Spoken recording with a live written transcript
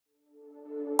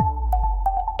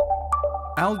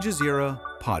Al Jazeera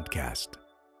podcast.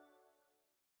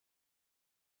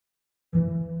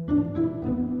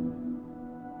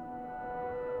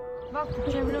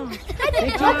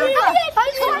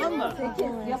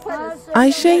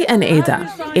 Ayşe and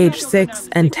Ada, aged 6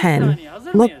 and 10,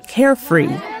 look carefree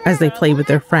as they play with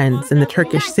their friends in the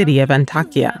Turkish city of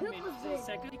Antakya.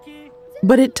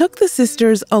 But it took the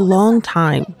sisters a long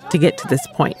time to get to this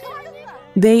point.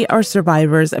 They are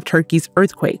survivors of Turkey's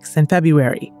earthquakes in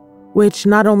February, which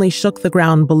not only shook the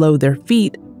ground below their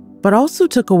feet, but also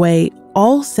took away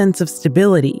all sense of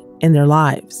stability in their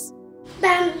lives.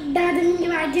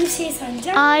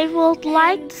 I would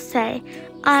like to say,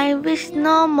 I wish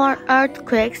no more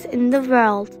earthquakes in the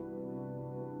world.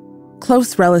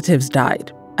 Close relatives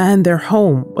died, and their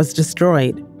home was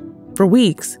destroyed. For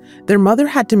weeks, their mother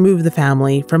had to move the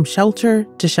family from shelter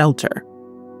to shelter.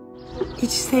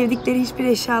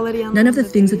 None of the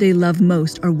things that they love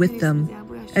most are with them.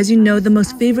 As you know, the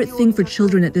most favorite thing for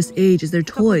children at this age is their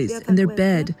toys and their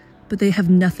bed, but they have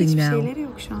nothing now.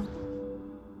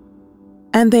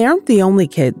 And they aren't the only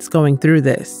kids going through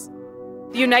this.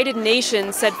 The United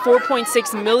Nations said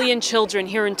 4.6 million children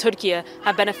here in Turkey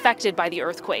have been affected by the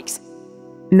earthquakes.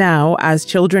 Now, as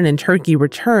children in Turkey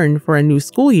return for a new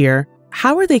school year,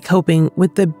 how are they coping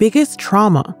with the biggest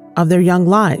trauma of their young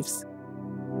lives?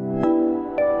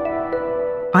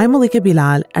 I'm Malika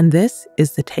Bilal, and this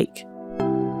is The Take.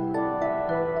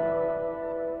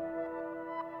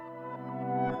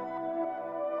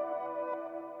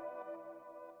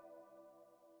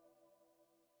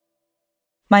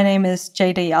 My name is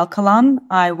Ceyda Yelkalan.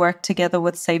 I work together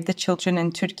with Save the Children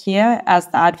in Turkey as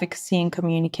the Advocacy and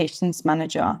Communications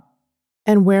Manager.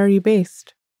 And where are you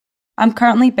based? I'm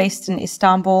currently based in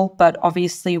Istanbul, but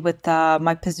obviously with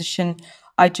my position,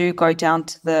 I do go down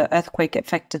to the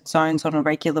earthquake-affected zones on a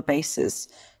regular basis.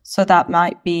 So that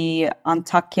might be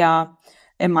Antakya,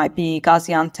 it might be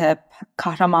Gaziantep,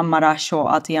 Kahramanmaraş, or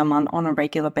Adıyaman on a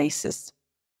regular basis.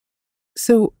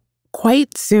 So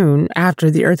quite soon after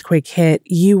the earthquake hit,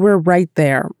 you were right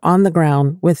there on the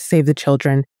ground with Save the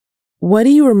Children. What do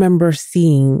you remember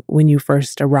seeing when you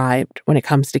first arrived when it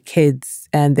comes to kids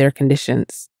and their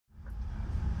conditions?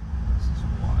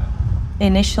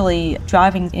 Initially,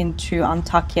 driving into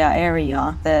Antakya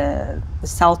area, the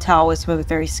cell towers were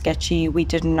very sketchy. We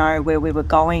didn't know where we were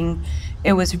going.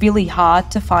 It was really hard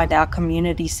to find our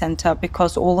community center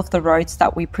because all of the roads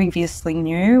that we previously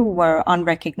knew were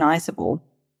unrecognizable.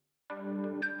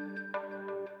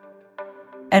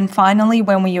 And finally,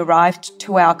 when we arrived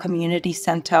to our community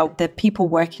center, the people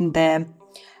working there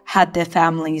had their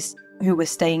families who were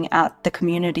staying at the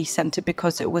community center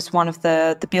because it was one of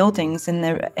the buildings in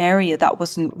the area that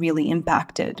wasn't really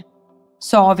impacted.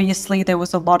 So obviously there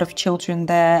was a lot of children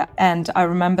there, and I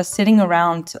remember sitting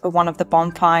around one of the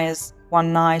bonfires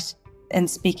one night and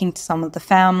speaking to some of the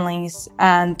families,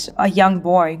 and a young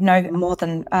boy, no more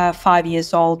than 5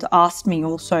 years old, asked me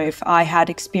also if I had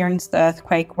experienced the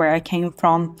earthquake where I came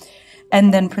from,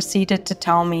 and then proceeded to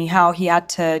tell me how he had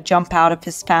to jump out of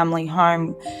his family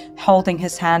home holding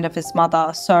his hand of his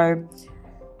mother. So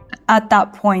at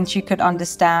that point, you could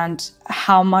understand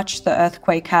how much the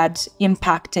earthquake had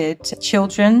impacted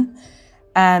children.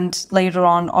 And later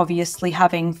on, obviously,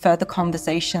 having further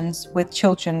conversations with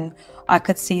children, I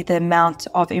could see the amount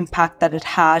of impact that it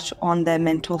had on their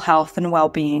mental health and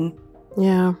well-being.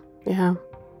 Yeah.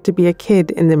 To be a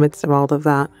kid in the midst of all of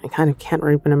that, I kind of can't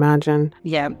even imagine.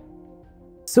 Yeah.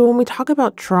 So when we talk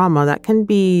about trauma, that can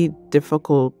be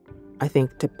difficult, I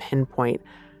think, to pinpoint.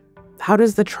 How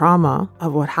does the trauma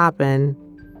of what happened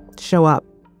show up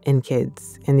in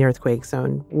kids in the earthquake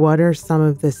zone? What are some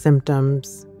of the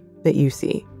symptoms that you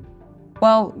see?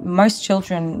 Well, most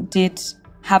children did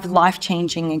have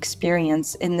life-changing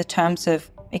experience in the terms of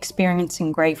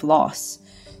experiencing grave loss.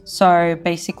 So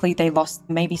basically they lost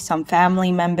maybe some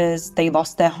family members, they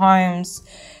lost their homes,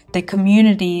 their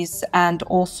communities, and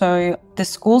also the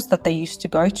schools that they used to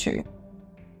go to.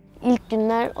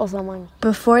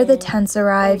 Before the tents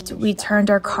arrived, we turned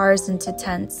our cars into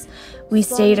tents. We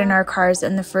stayed in our cars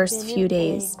in the first few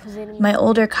days. My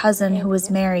older cousin, who was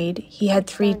married, he had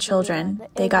 3 children.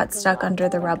 They got stuck under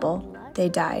the rubble. They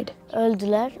died. If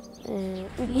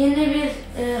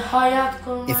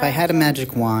I had a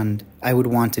magic wand, I would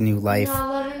want a new life.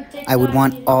 I would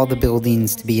want all the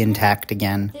buildings to be intact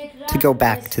again, to go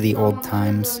back to the old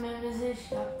times.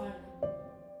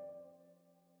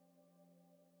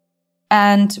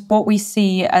 And what we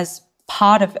see as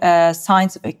part of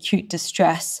signs of acute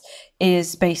distress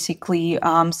is basically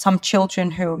some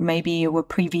children who maybe were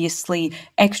previously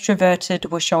extroverted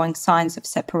were showing signs of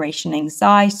separation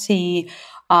anxiety.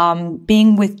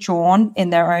 being withdrawn in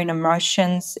their own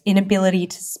emotions, inability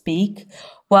to speak,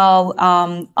 while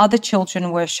other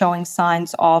children were showing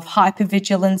signs of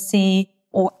hypervigilancy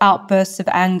or outbursts of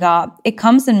anger. It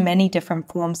comes in many different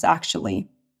forms, actually.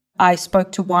 I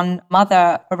spoke to one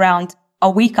mother around a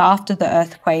week after the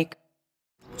earthquake.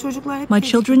 My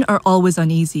children are always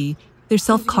uneasy. Their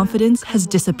self-confidence has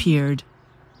disappeared.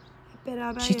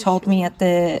 She told me at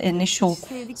the initial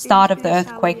start of the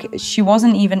earthquake, she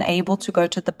wasn't even able to go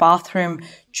to the bathroom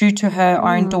due to her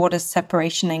own daughter's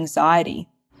separation anxiety.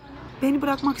 They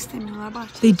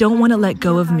don't want to let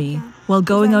go of me. While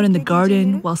going out in the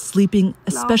garden, while sleeping,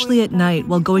 especially at night,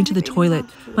 while going to the toilet,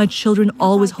 my children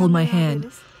always hold my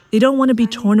hand. They don't want to be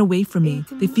torn away from me.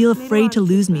 They feel afraid to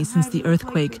lose me since the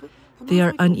earthquake. They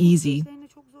are uneasy.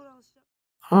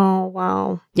 Oh,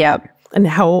 wow. Yep. And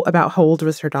how old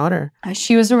was her daughter?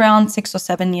 She was around 6 or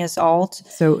 7 years old.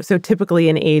 So typically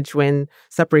an age when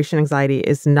separation anxiety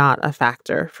is not a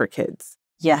factor for kids.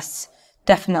 Yes,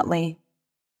 definitely.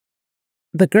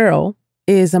 The girl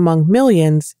is among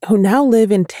millions who now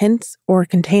live in tents or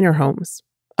container homes.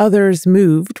 Others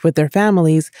moved with their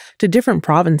families to different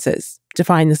provinces to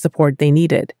find the support they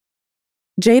needed.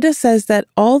 Ceyda says that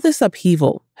all this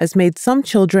upheaval has made some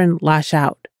children lash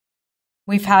out.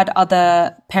 We've had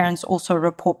other parents also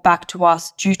report back to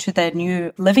us due to their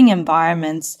new living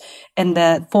environments in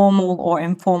the formal or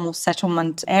informal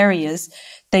settlement areas.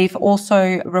 They've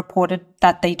also reported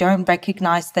that they don't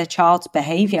recognize their child's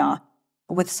behavior,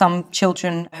 with some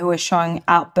children who are showing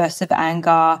outbursts of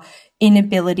anger,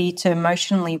 inability to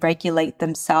emotionally regulate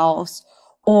themselves,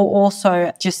 or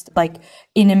also just like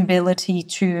inability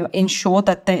to ensure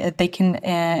that they can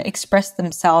express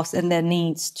themselves and their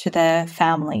needs to their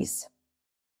families.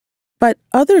 But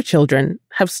other children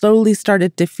have slowly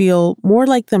started to feel more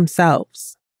like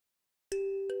themselves.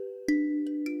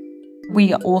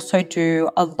 We also do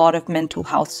a lot of mental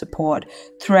health support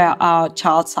through our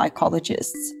child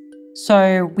psychologists.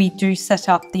 So we do set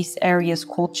up these areas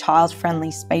called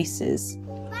child-friendly spaces.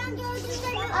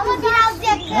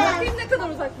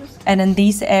 And in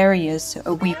these areas,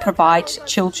 we provide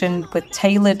children with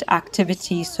tailored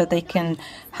activities so they can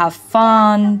have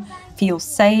fun, feel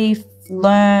safe,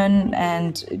 learn,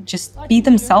 and just be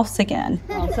themselves again.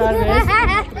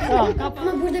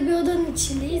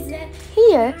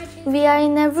 Here, we are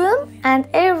in a room and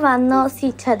everyone knows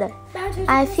each other.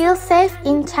 I feel safe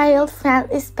in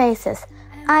child-friendly spaces.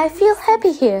 I feel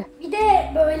happy here.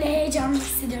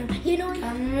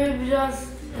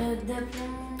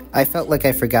 I felt like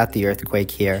I forgot the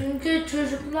earthquake here.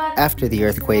 After the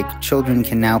earthquake, children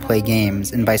can now play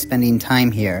games, and by spending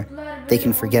time here, they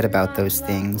can forget about those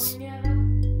things.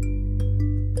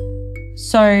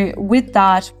 So with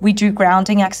that, we do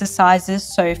grounding exercises.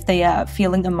 So if they are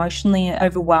feeling emotionally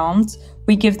overwhelmed,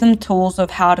 we give them tools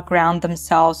of how to ground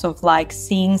themselves, of like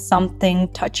seeing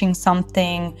something, touching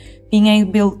something, being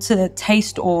able to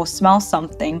taste or smell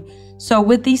something. So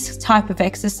with these type of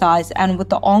exercise and with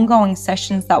the ongoing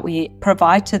sessions that we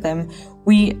provide to them,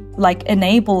 we like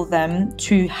enable them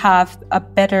to have a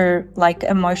better like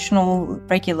emotional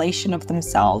regulation of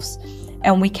themselves,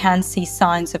 and we can see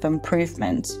signs of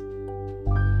improvement.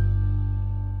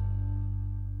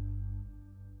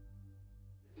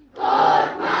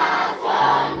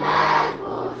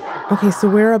 Okay, so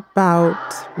we're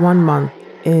about 1 month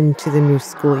into the new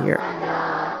school year.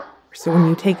 So when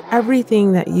you take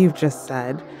everything that you've just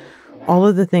said, all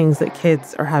of the things that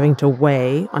kids are having to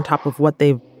weigh on top of what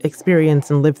they've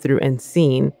experienced and lived through and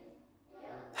seen,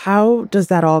 how does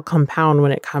that all compound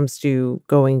when it comes to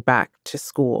going back to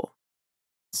school?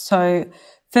 So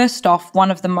first off,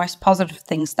 one of the most positive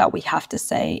things that we have to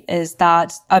say is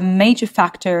that a major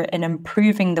factor in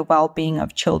improving the well-being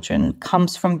of children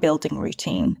comes from building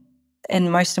routine,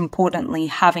 and most importantly,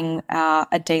 having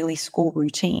a daily school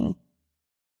routine.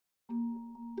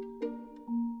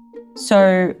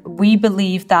 So we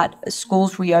believe that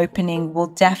schools reopening will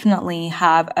definitely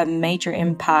have a major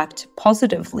impact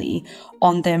positively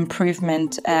on the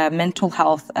improvement, mental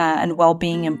health and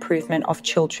well-being improvement of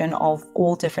children of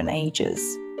all different ages.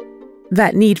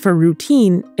 That need for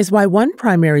routine is why one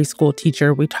primary school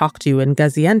teacher we talked to in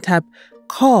Gaziantep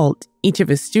called each of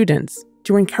his students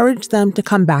to encourage them to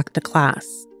come back to class.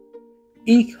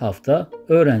 In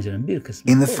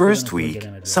the first week,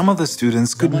 some of the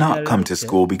students could not come to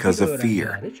school because of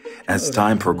fear. As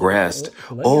time progressed,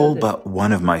 all but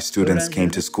one of my students came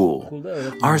to school.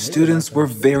 Our students were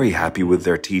very happy with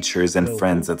their teachers and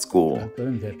friends at school.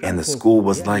 And the school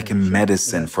was like a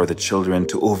medicine for the children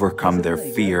to overcome their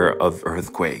fear of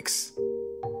earthquakes.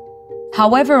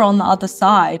 However, on the other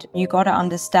side, you got to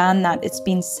understand that it's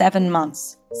been 7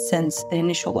 months since the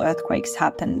initial earthquakes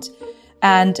happened.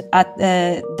 And at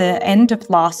the end of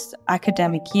last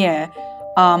academic year,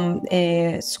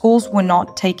 schools were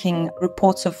not taking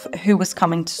reports of who was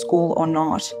coming to school or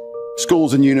not.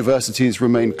 Schools and universities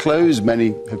remain closed.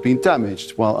 Many have been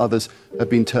damaged, while others have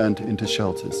been turned into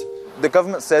shelters. The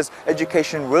government says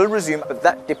education will resume, but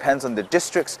that depends on the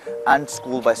districts and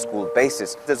school-by-school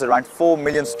basis. There's around 4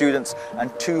 million students and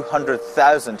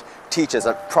 200,000 teachers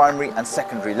at primary and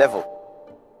secondary level.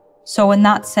 So in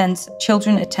that sense,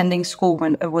 children attending school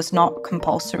was not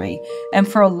compulsory. And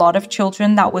for a lot of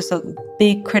children, that was a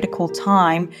big critical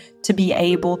time to be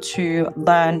able to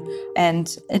learn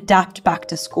and adapt back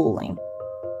to schooling.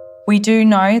 We do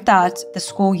know that the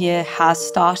school year has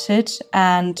started,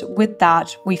 and with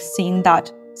that, we've seen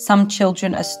that some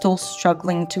children are still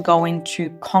struggling to go into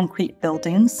concrete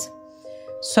buildings.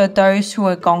 So those who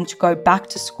are going to go back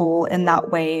to school in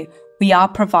that way, we are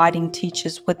providing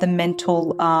teachers with the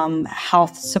mental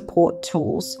health support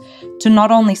tools to not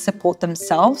only support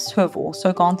themselves, who have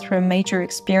also gone through a major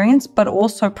experience, but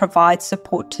also provide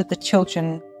support to the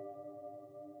children.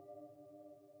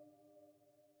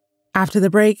 After the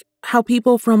break, how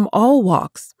people from all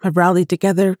walks have rallied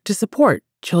together to support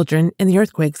children in the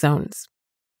earthquake zones.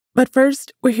 But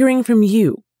first, we're hearing from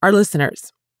you, our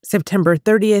listeners. September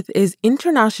 30th is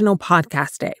International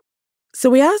Podcast Day. So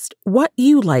we asked what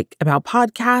you like about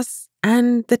podcasts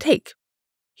and The Take.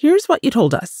 Here's what you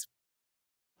told us.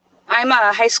 I'm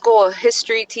a high school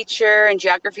history teacher and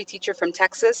geography teacher from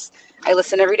Texas. I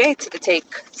listen every day to The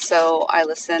Take. So I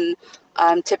listen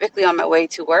typically on my way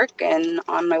to work and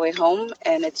on my way home.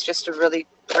 And it's just a really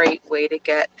great way to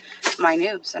get my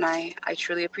news. And I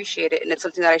truly appreciate it. And it's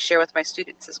something that I share with my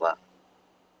students as well.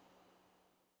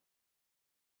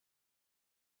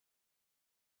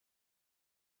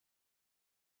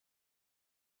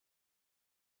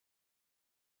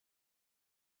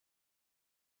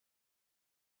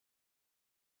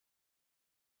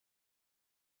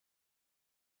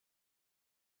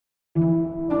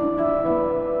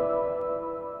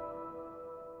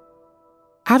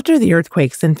 After the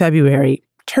earthquakes in February,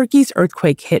 Turkey's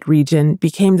earthquake-hit region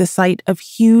became the site of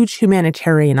huge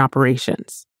humanitarian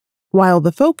operations. While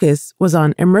the focus was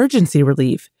on emergency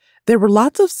relief, there were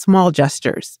lots of small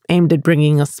gestures aimed at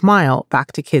bringing a smile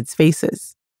back to kids'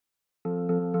 faces.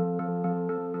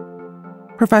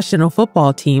 Professional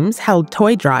football teams held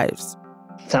toy drives.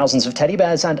 Thousands of teddy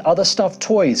bears and other stuffed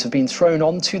toys have been thrown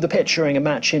onto the pitch during a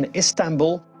match in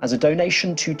Istanbul as a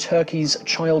donation to Turkey's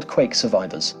child quake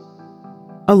survivors.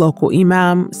 A local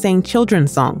imam sang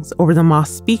children's songs over the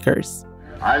mosque speakers.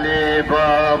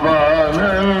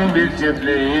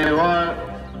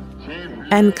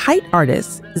 And kite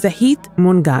artist Zahit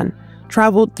Mungan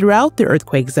traveled throughout the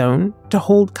earthquake zone to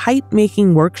hold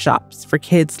kite-making workshops for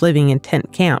kids living in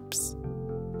tent camps.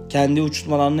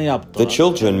 The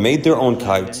children made their own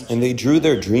kites and they drew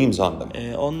their dreams on them.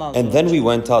 And then we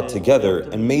went out together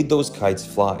and made those kites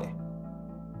fly.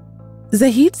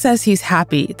 Zahid says he's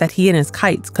happy that he and his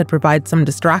kites could provide some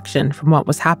distraction from what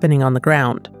was happening on the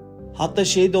ground. One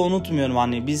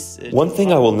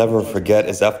thing I will never forget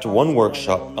is after one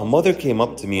workshop, a mother came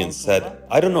up to me and said,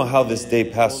 "I don't know how this day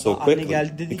passed so quickly,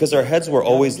 because our heads were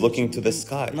always looking to the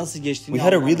sky. We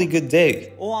had a really good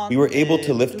day. We were able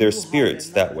to lift their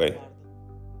spirits that way."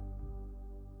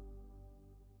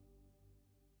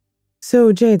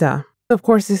 So, Ceyda, of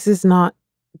course, this is not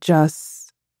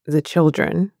just the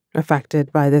children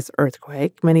affected by this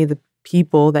earthquake. Many of the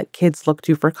people that kids look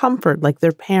to for comfort, like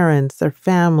their parents, their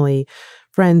family,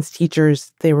 friends,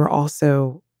 teachers, they were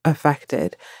also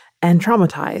affected and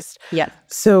traumatized. Yeah.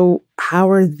 So how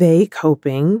are they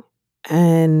coping,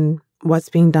 and what's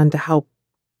being done to help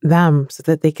them so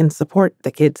that they can support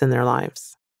the kids in their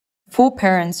lives? For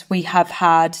parents, we have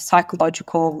had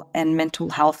psychological and mental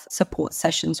health support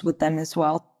sessions with them as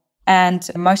well. And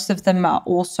most of them are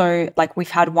also, like, we've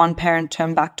had one parent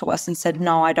turn back to us and said,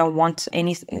 "No, I don't want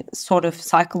any sort of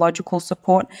psychological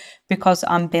support because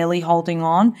I'm barely holding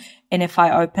on. And if I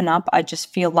open up, I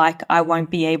just feel like I won't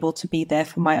be able to be there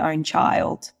for my own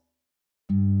child."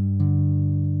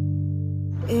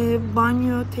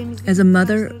 As a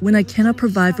mother, when I cannot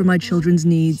provide for my children's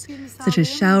needs, such as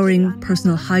showering,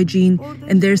 personal hygiene,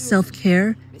 and their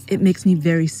self-care, it makes me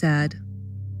very sad.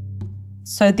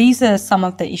 So these are some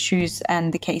of the issues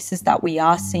and the cases that we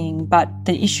are seeing, but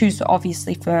the issues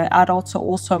obviously for adults are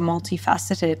also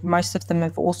multifaceted. Most of them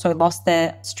have also lost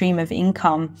their stream of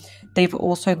income. They've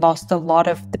also lost a lot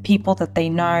of the people that they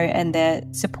know and their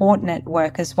support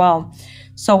network as well.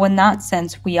 So in that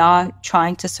sense, we are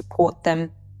trying to support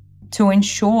them to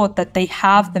ensure that they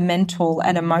have the mental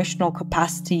and emotional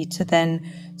capacity to then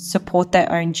support their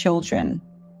own children.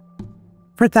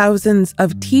 For thousands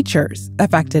of teachers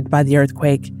affected by the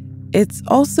earthquake, it's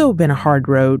also been a hard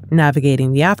road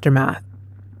navigating the aftermath.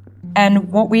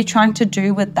 And what we're trying to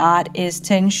do with that is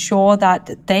to ensure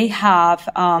that they have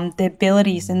the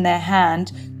abilities in their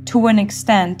hand to an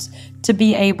extent to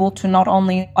be able to not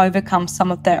only overcome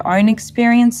some of their own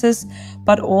experiences,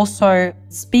 but also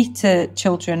speak to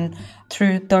children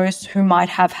through those who might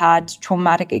have had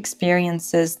traumatic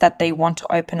experiences that they want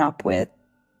to open up with.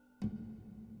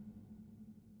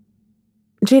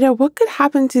 Ceyda, what could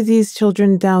happen to these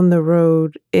children down the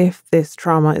road if this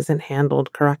trauma isn't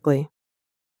handled correctly?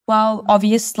 Well,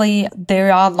 obviously,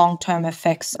 there are long-term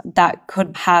effects that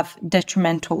could have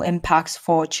detrimental impacts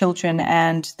for children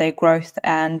and their growth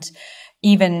and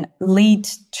even lead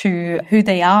to who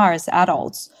they are as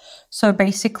adults. So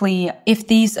basically, if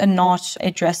these are not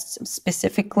addressed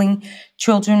specifically,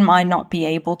 children might not be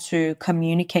able to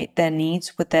communicate their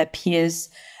needs with their peers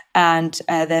and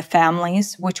their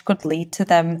families, which could lead to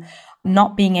them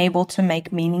not being able to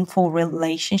make meaningful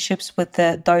relationships with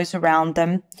those around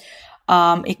them.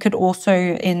 It could also,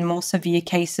 in more severe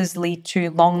cases, lead to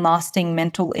long-lasting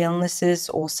mental illnesses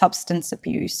or substance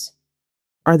abuse.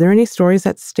 Are there any stories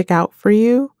that stick out for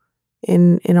you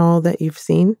in all that you've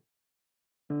seen?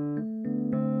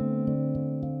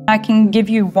 I can give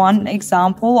you one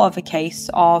example of a case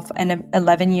of an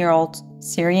 11-year-old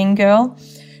Syrian girl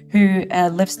who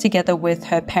lives together with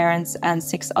her parents and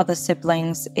 6 other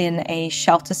siblings in a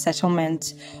shelter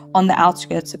settlement on the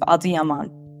outskirts of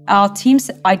Adıyaman. Our teams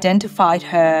identified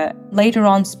her. Later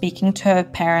on, speaking to her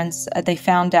parents, they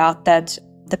found out that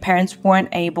the parents weren't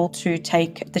able to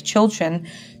take the children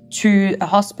to a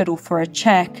hospital for a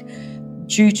check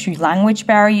due to language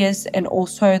barriers and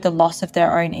also the loss of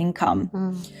their own income.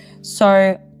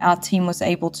 So our team was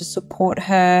able to support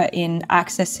her in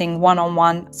accessing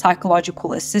one-on-one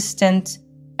psychological assistance.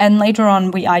 And later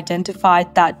on, we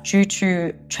identified that due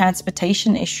to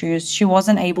transportation issues, she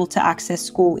wasn't able to access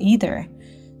school either.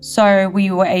 So we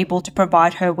were able to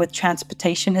provide her with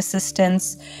transportation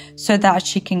assistance so that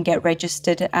she can get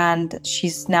registered, and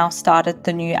she's now started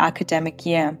the new academic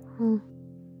year.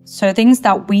 So things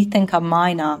that we think are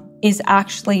minor is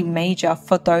actually major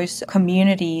for those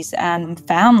communities and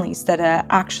families that are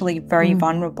actually very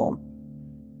vulnerable.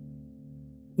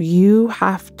 You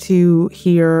have to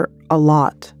hear a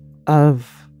lot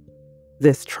of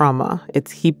this trauma.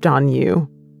 It's heaped on you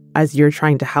as you're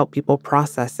trying to help people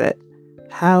process it.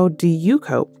 How do you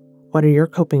cope? What are your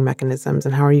coping mechanisms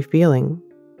and how are you feeling?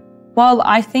 Well,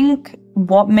 I think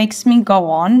what makes me go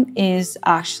on is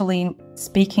actually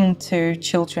speaking to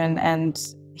children and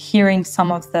hearing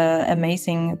some of the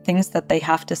amazing things that they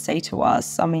have to say to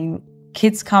us. I mean,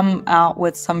 kids come out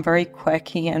with some very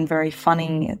quirky and very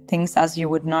funny things, as you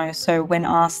would know. So when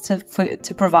asked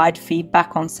to provide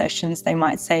feedback on sessions, they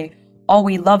might say, "Oh,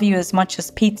 we love you as much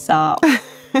as pizza."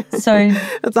 So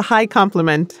that's a high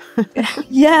compliment.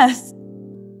 Yes.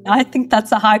 I think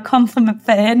that's a high compliment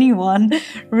for anyone,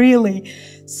 really.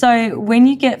 So when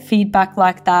you get feedback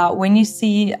like that, when you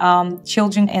see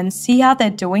children and see how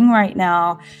they're doing right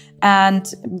now,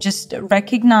 and just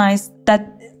recognize that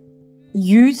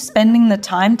you spending the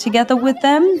time together with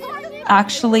them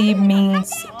actually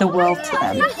means the world to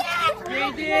them.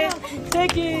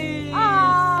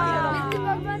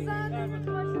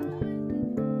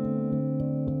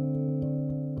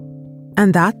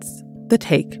 And that's The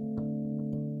Take.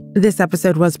 This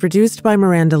episode was produced by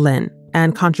Miranda Lin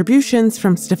and contributions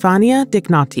from Stefania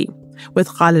D'Ignoti, with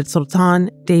Khaled Soltan,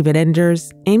 David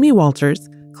Enders, Amy Walters,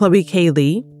 Chloe K.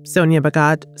 Lee, Sonia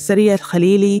Abou-Gad, Sariyat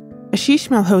Khalili, Ashish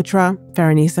Malhotra,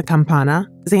 Faranisa Campana,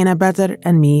 Zaina Badr,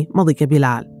 and me, Malika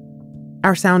Bilal.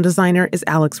 Our sound designer is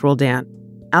Alex Roldan.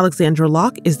 Alexandra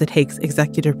Locke is The Take's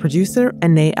executive producer,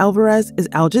 and Ney Alvarez is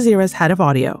Al Jazeera's head of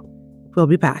audio. We'll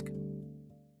be back.